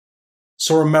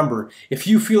So remember, if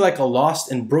you feel like a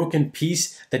lost and broken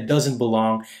piece that doesn't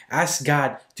belong, ask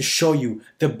God to show you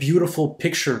the beautiful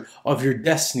picture of your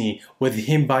destiny with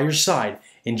Him by your side,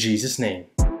 in Jesus' name.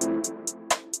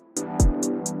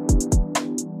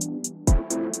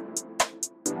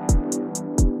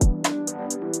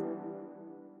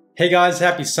 Hey guys,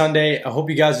 happy Sunday. I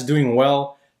hope you guys are doing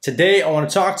well. Today I want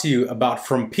to talk to you about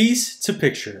from piece to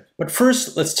picture. But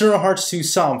first, let's turn our hearts to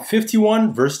Psalm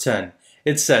 51 verse 10.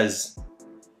 It says,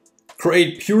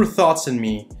 "Create pure thoughts in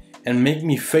me and make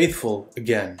me faithful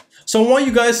again." So I want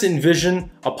you guys to envision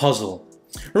a puzzle.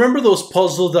 Remember those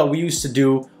puzzles that we used to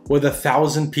do with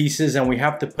 1,000 pieces and we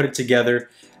have to put it together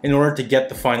in order to get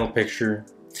the final picture?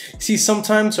 See,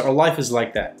 sometimes our life is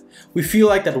like that. We feel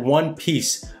like that one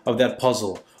piece of that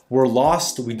puzzle. We're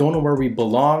lost, we don't know where we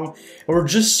belong, and we're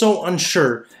just so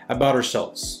unsure about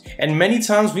ourselves. And many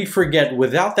times we forget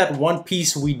without that one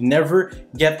piece, we'd never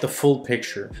get the full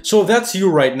picture. So if that's you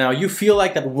right now, you feel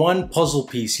like that one puzzle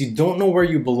piece, you don't know where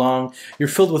you belong, you're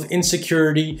filled with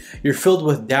insecurity, you're filled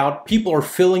with doubt, people are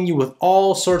filling you with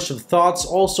all sorts of thoughts,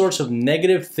 all sorts of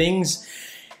negative things,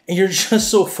 and you're just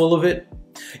so full of it.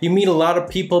 You meet a lot of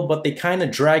people, but they kind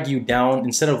of drag you down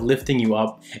instead of lifting you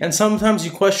up. And sometimes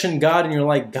you question God and you're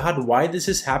like, God, why does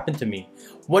this happen to me?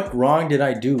 What wrong did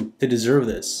I do to deserve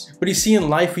this? But you see, in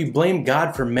life, we blame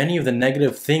God for many of the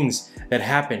negative things that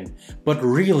happen. But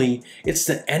really, it's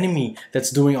the enemy that's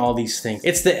doing all these things.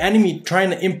 It's the enemy trying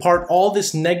to impart all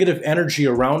this negative energy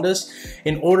around us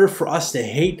in order for us to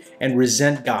hate and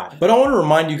resent God. But I want to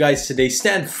remind you guys today,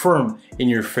 stand firm in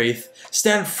your faith.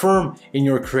 Stand firm in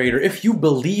your Creator. If you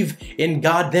believe in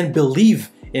God, then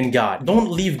believe in God.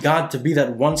 Don't leave God to be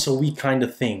that once a week kind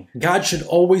of thing. God should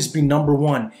always be number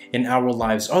one in our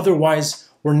lives. Otherwise,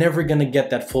 we're never going to get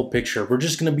that full picture. We're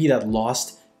just going to be that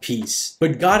lost piece.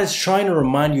 But God is trying to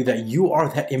remind you that you are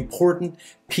that important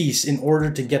piece in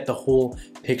order to get the whole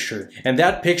picture. And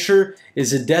that picture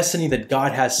is a destiny that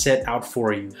God has set out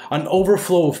for you. An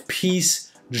overflow of peace,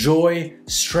 joy,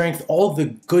 strength, all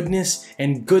the goodness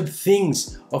and good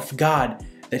things of God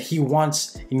that He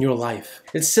wants in your life.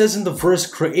 It says in the verse,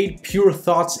 create pure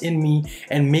thoughts in me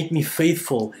and make me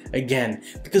faithful again,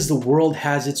 because the world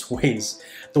has its ways.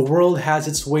 The world has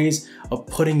its ways of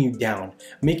putting you down,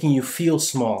 making you feel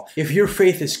small. If your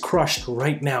faith is crushed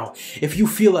right now, if you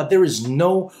feel that there is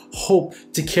no hope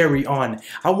to carry on,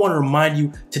 I want to remind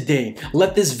you today,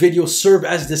 let this video serve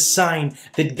as the sign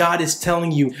that God is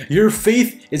telling you your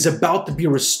faith is about to be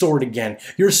restored again.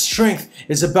 Your strength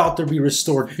is about to be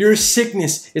restored. Your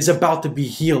sickness is about to be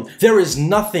healed. There is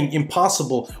nothing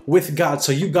impossible with God,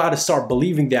 so you got to start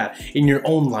believing that in your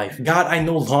own life. God, I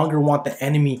no longer want the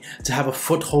enemy to have a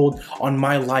foothold on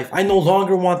my life. I no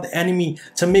longer want the enemy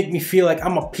to make me feel like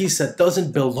I'm a piece that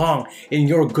doesn't belong in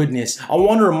your goodness. I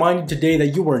want to remind you today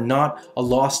that you are not a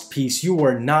lost piece. You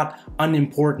are not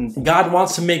unimportant. God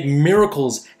wants to make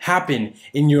miracles happen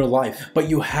in your life, but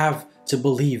you have to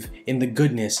believe in the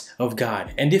goodness of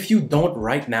God. And if you don't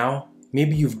right now,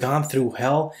 maybe you've gone through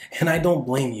hell, and I don't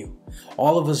blame you.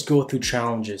 All of us go through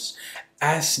challenges.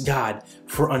 Ask God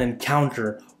for an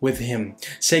encounter with Him.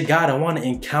 Say, God, I want to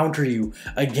encounter you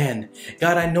again.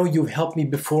 God, I know you've helped me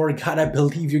before. God, I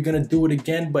believe you're going to do it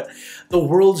again, but the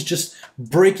world's just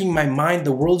breaking my mind.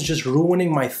 The world's just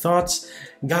ruining my thoughts.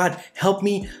 God, help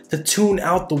me to tune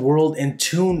out the world and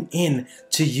tune in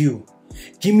to you.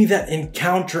 Give me that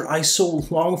encounter I so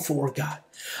long for, God.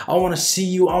 I want to see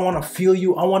you. I want to feel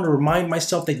you. I want to remind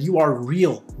myself that you are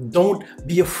real. Don't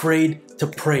be afraid to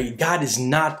pray. God is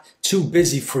not too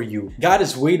busy for you. God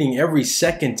is waiting every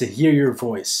second to hear your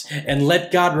voice. And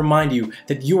let God remind you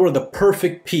that you are the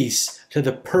perfect piece to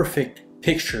the perfect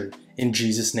picture in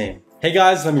Jesus' name. Hey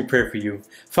guys, let me pray for you.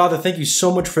 Father, thank you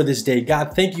so much for this day.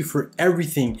 God, thank you for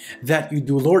everything that you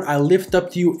do. Lord, I lift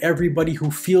up to you everybody who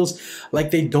feels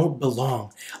like they don't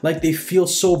belong, like they feel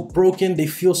so broken, they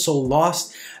feel so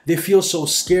lost, they feel so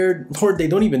scared. Lord, they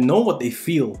don't even know what they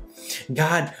feel.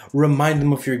 God, remind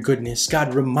them of your goodness.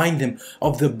 God, remind them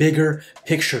of the bigger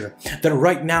picture. That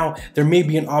right now, there may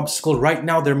be an obstacle. Right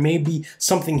now, there may be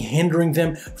something hindering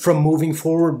them from moving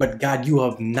forward. But God, you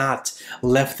have not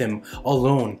left them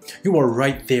alone. You are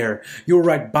right there. You're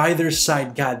right by their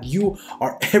side, God. You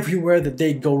are everywhere that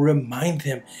they go. Remind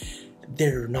them that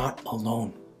they're not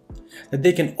alone. That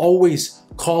they can always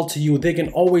call to you. They can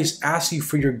always ask you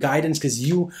for your guidance because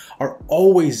you are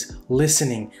always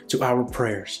listening to our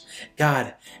prayers.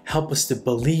 God, help us to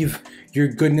believe your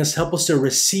goodness. Help us to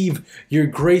receive your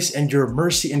grace and your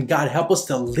mercy. And God, help us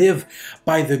to live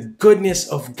by the goodness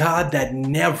of God that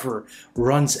never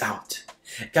runs out.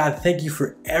 God, thank you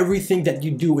for everything that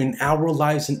you do in our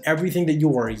lives and everything that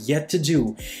you are yet to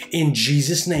do. In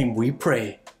Jesus' name we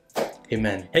pray.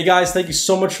 Amen. Hey guys, thank you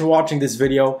so much for watching this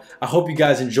video. I hope you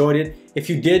guys enjoyed it. If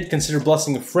you did, consider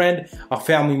blessing a friend, a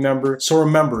family member. So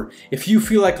remember, if you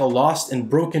feel like a lost and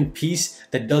broken piece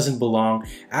that doesn't belong,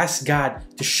 ask God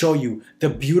to show you the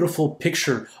beautiful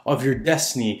picture of your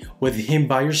destiny with Him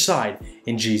by your side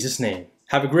in Jesus' name.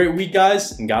 Have a great week,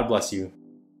 guys, and God bless you.